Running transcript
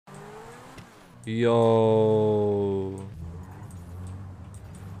Yo.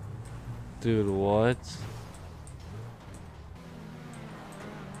 Dude, what?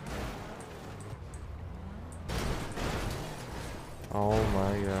 Oh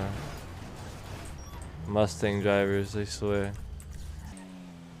my god. Mustang drivers, I swear.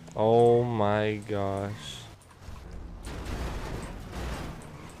 Oh my gosh.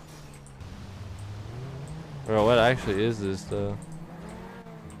 Bro, what actually is this though?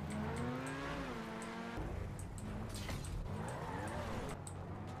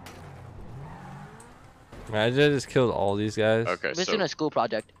 Imagine I just killed all these guys. Okay, This is a school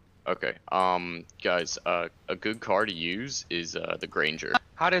project. okay, guys, a good car to use is the Granger.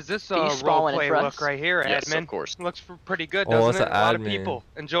 How does this Can you spawn one in roleplay for look us? right here, Yes, admin? of course. Looks pretty good, Oh, doesn't it's it? an A lot of admin. people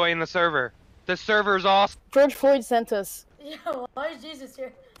enjoying the server. The server's awesome. George Floyd sent us. Yo, why is Jesus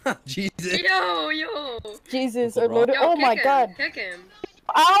here? Jesus. Yo. Jesus, What's our Lord. Yo, Oh my kick him, god. Kick him.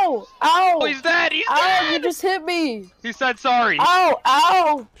 Ow! Ow! Oh, he's dead! He's Ow! dead! You just hit me! He said sorry. Ow!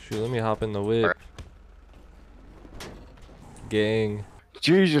 Ow! Shoot, let me hop in the whip. Gang.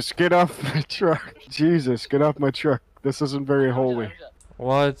 Jesus, get off my truck. Jesus, get off my truck. This isn't very holy.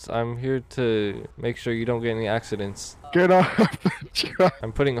 What? I'm here to make sure you don't get any accidents. Get off the truck.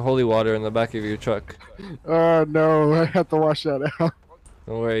 I'm putting holy water in the back of your truck. Oh no, I have to wash that out.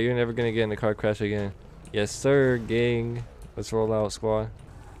 Don't worry, you're never gonna get in a car crash again. Yes, sir, gang. Let's roll out, squad.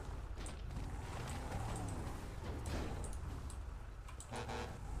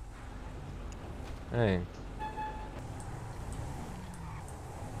 Hey.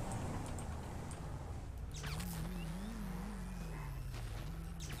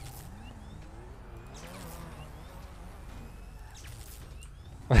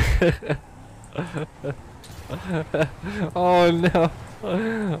 Oh no.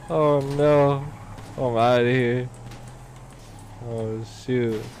 Oh no. I'm out of here. Oh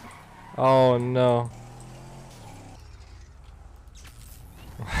shoot. Oh no.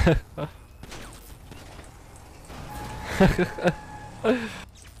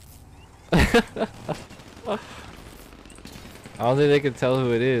 I don't think they can tell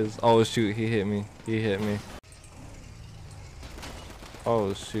who it is. Oh shoot, he hit me. He hit me.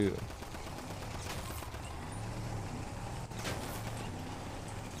 Oh shoot.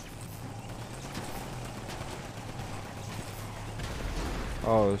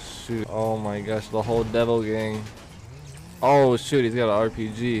 Oh shoot. Oh my gosh, the whole devil gang. Oh shoot, he's got an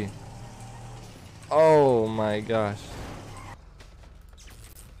RPG. Oh my gosh.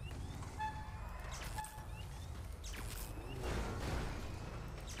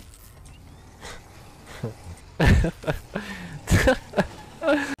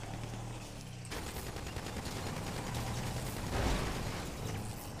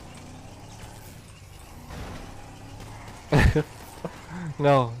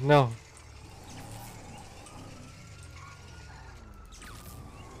 No, no.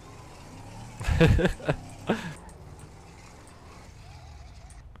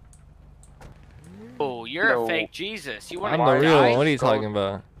 Oh, you're a fake Jesus. You want I'm to the real die? one. What are you talking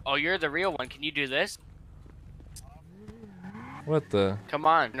about? Oh, you're the real one. Can you do this? What the? Come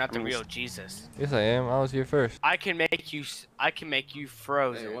on, you're not the real Jesus. Yes, I am. I was here first. I can make you. I can make you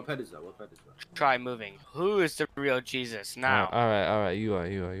frozen. Hey, what pet is that? What pet is that? Try moving. Who is the real Jesus now? All right. You are.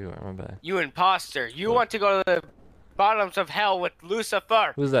 My bad. You imposter. You want to go to the bottoms of hell with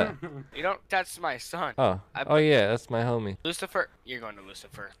Lucifer. Who's that? You don't. That's my son. Oh. Oh yeah, that's my homie. Lucifer. You're going to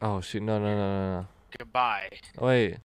Lucifer. Oh shoot. No. Goodbye. Wait.